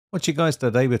What you guys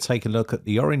today, we're taking a look at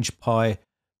the Orange Pi,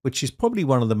 which is probably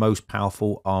one of the most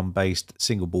powerful ARM-based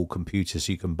single board computers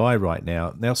you can buy right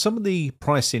now. Now, some of the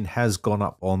pricing has gone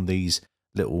up on these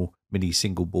little mini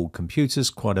single board computers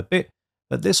quite a bit,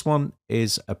 but this one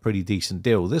is a pretty decent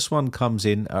deal. This one comes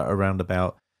in at around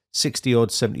about $60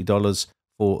 odd, $70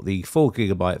 for the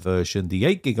 4GB version. The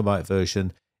 8GB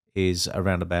version is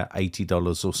around about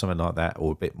 $80 or something like that,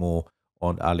 or a bit more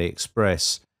on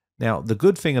AliExpress. Now, the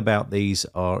good thing about these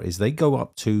is they go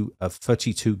up to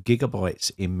 32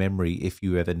 gigabytes in memory. If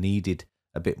you ever needed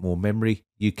a bit more memory,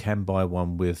 you can buy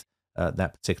one with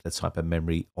that particular type of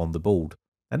memory on the board.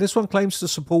 And this one claims to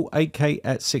support 8K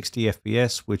at 60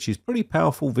 FPS, which is pretty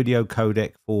powerful video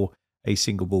codec for a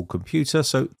single board computer.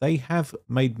 So they have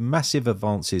made massive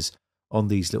advances on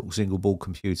these little single board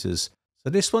computers.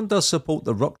 So this one does support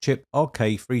the Rockchip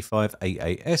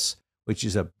RK3588S, which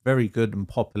is a very good and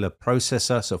popular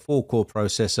processor. So 4-core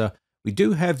processor. We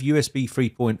do have USB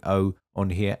 3.0 on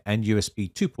here and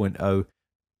USB 2.0.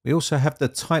 We also have the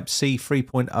Type-C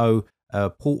 3.0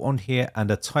 port on here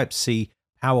and a Type-C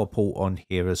power port on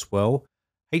here as well.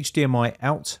 HDMI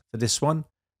out for this one.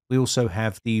 We also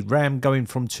have the RAM going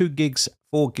from 2 gigs,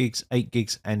 4 gigs, 8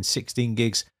 gigs and 16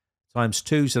 gigs times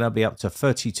 2. So that'll be up to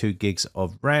 32 gigs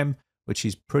of RAM, which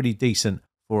is pretty decent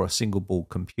for a single board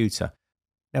computer.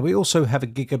 Now, we also have a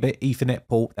gigabit Ethernet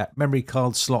port, that memory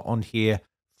card slot on here,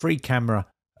 3 camera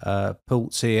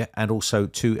ports here, and also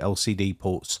 2 LCD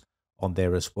ports on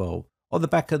there as well. On the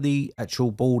back of the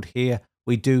actual board here,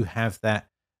 we do have that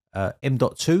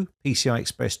M.2 PCI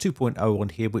Express 2.0 on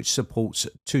here, which supports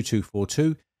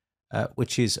 2242,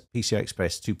 which is PCI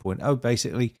Express 2.0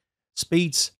 basically.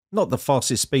 Speeds, not the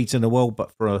fastest speeds in the world,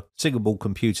 but for a single board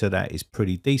computer, that is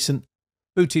pretty decent.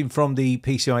 Booting from the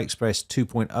PCI Express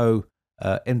 2.0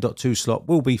 M.2 slot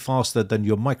will be faster than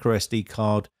your micro SD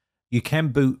card. You can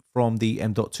boot from the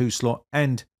M.2 slot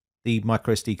and the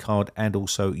micro SD card and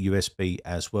also USB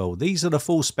as well. These are the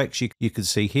full specs you can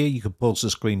see here. You can pause the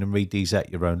screen and read these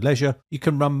at your own leisure. You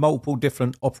can run multiple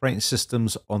different operating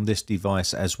systems on this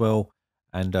device as well.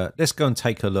 And let's go and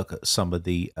take a look at some of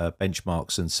the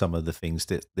benchmarks and some of the things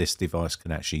that this device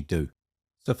can actually do.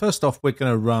 So first off, we're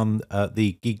going to run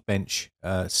the Geekbench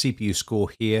CPU score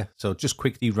here. So just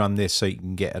quickly run this so you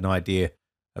can get an idea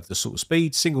of the sort of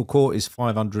speed. Single core is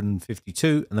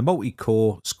 552 and the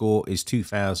multi-core score is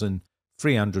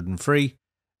 2303.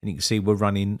 And you can see we're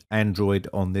running Android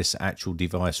on this actual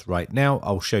device right now.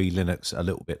 I'll show you Linux a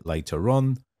little bit later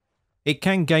on. It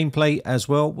can gameplay as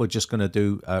well. We're just going to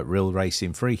do Real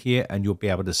Racing 3 here and you'll be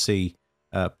able to see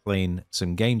playing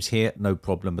some games here. No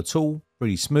problem at all.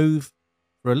 Pretty smooth.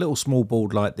 For a little small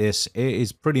board like this, it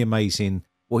is pretty amazing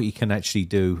what you can actually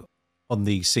do on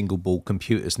these single board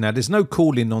computers. Now, there's no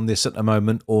cooling on this at the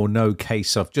moment or no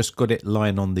case. I've just got it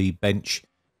lying on the bench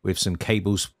with some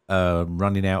cables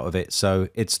running out of it. So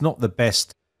it's not the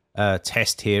best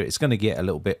test here. It's going to get a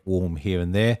little bit warm here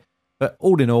and there. But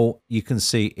all in all, you can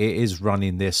see it is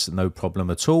running this no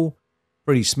problem at all.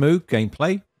 Pretty smooth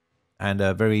gameplay and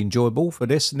very enjoyable for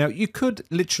this. Now, you could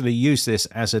literally use this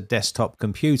as a desktop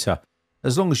computer.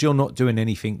 As long as you're not doing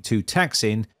anything too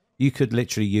taxing, you could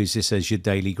literally use this as your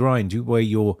daily grind, where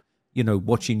you're,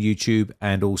 watching YouTube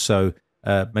and also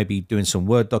maybe doing some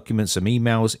Word documents, some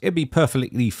emails. It'd be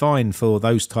perfectly fine for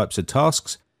those types of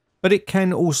tasks. But it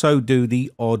can also do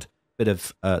the odd bit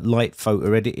of light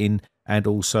photo editing and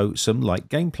also some light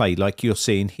gameplay like you're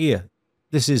seeing here.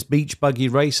 This is Beach Buggy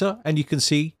Racer, and you can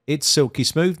see it's silky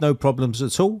smooth, no problems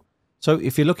at all. So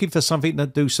if you're looking for something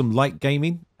that do some light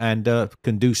gaming and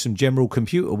can do some general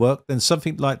computer work, then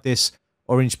something like this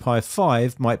Orange Pi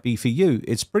 5 might be for you.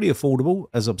 It's pretty affordable,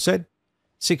 as I've said,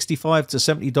 $65 to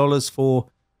 $70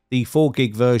 for the 4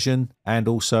 gig version. And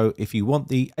also, if you want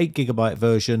the 8 gigabyte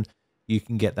version, you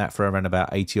can get that for around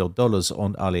about $80 odd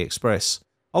on AliExpress.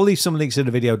 I'll leave some links in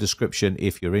the video description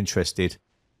if you're interested.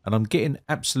 And I'm getting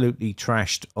absolutely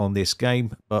trashed on this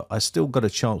game, but I still got a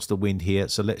chance to win here.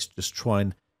 So let's just try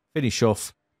and finish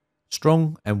off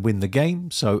strong and win the game.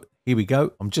 So here we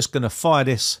go. I'm just going to fire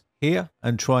this here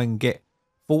and try and get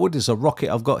forward. There's a rocket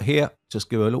I've got here. Just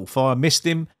give it a little fire. Missed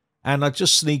him. And I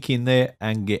just sneak in there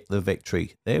and get the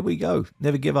victory. There we go.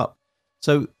 Never give up.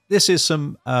 So this is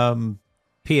some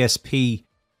PSP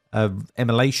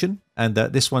emulation. And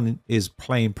this one is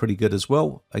playing pretty good as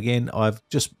well. Again, I've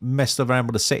just messed around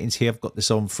with the settings here. I've got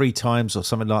this on 3 times or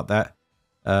something like that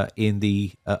in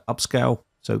the upscale.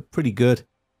 So pretty good.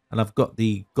 And I've got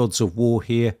the Gods of War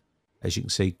here. As you can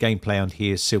see, gameplay on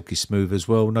here is silky smooth as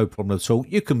well. No problem at all.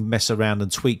 You can mess around and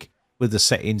tweak with the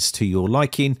settings to your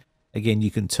liking. Again,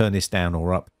 you can turn this down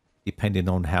or up depending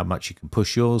on how much you can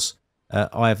push yours.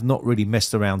 I have not really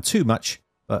messed around too much,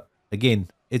 but again,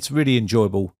 it's really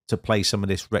enjoyable to play some of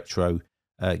this retro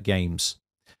games.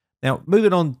 Now,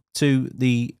 moving on to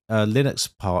the Linux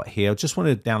part here, I just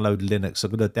wanted to download Linux.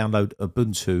 I'm going to download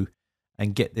Ubuntu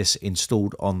and get this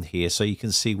installed on here so you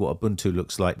can see what Ubuntu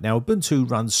looks like. Now, Ubuntu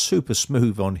runs super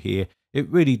smooth on here. It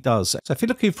really does. So if you're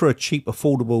looking for a cheap,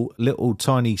 affordable, little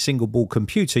tiny single board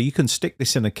computer, you can stick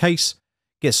this in a case,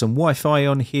 get some Wi-Fi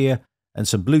on here and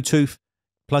some Bluetooth,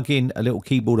 plug in a little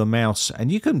keyboard and mouse,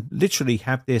 and you can literally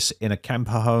have this in a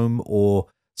camper home or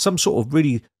some sort of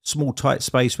really small, tight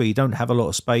space where you don't have a lot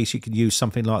of space. You can use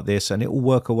something like this and it will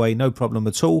work away, no problem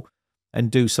at all,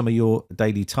 and do some of your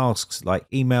daily tasks like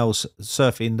emails,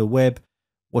 surfing the web,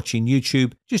 watching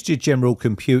YouTube, just your general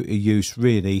computer use,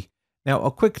 really. Now,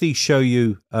 I'll quickly show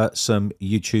you some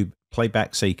YouTube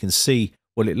playback so you can see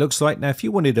what it looks like. Now, if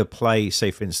you wanted to play,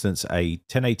 say, for instance, a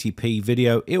 1080p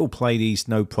video, it will play these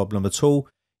no problem at all.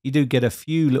 You do get a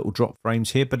few little drop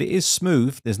frames here, but it is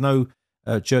smooth. There's no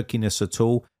jerkiness at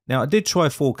all. Now, I did try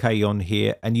 4K on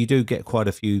here, and you do get quite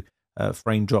a few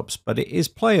frame drops, but it is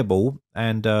playable,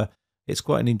 and it's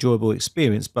quite an enjoyable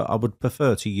experience, but I would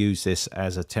prefer to use this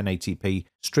as a 1080p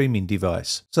streaming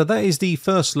device. So that is the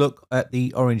first look at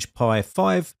the Orange Pi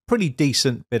 5. Pretty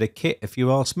decent bit of kit, if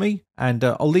you ask me. And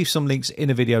I'll leave some links in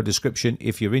the video description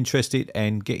if you're interested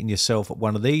in getting yourself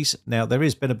one of these. Now, there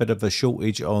has been a bit of a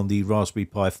shortage on the Raspberry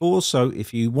Pi 4, so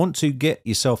if you want to get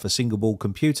yourself a single board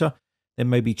computer, then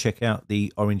maybe check out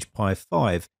the Orange Pi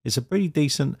 5. It's a pretty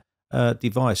decent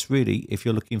device, really, if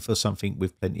you're looking for something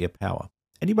with plenty of power.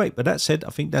 Anyway, but that said, I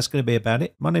think that's going to be about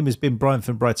it. My name has been Brian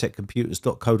from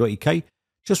briteccomputers.co.uk.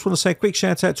 Just want to say a quick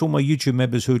shout out to all my YouTube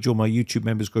members who join my YouTube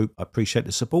members group. I appreciate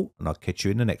the support, and I'll catch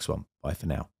you in the next one. Bye for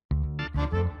now.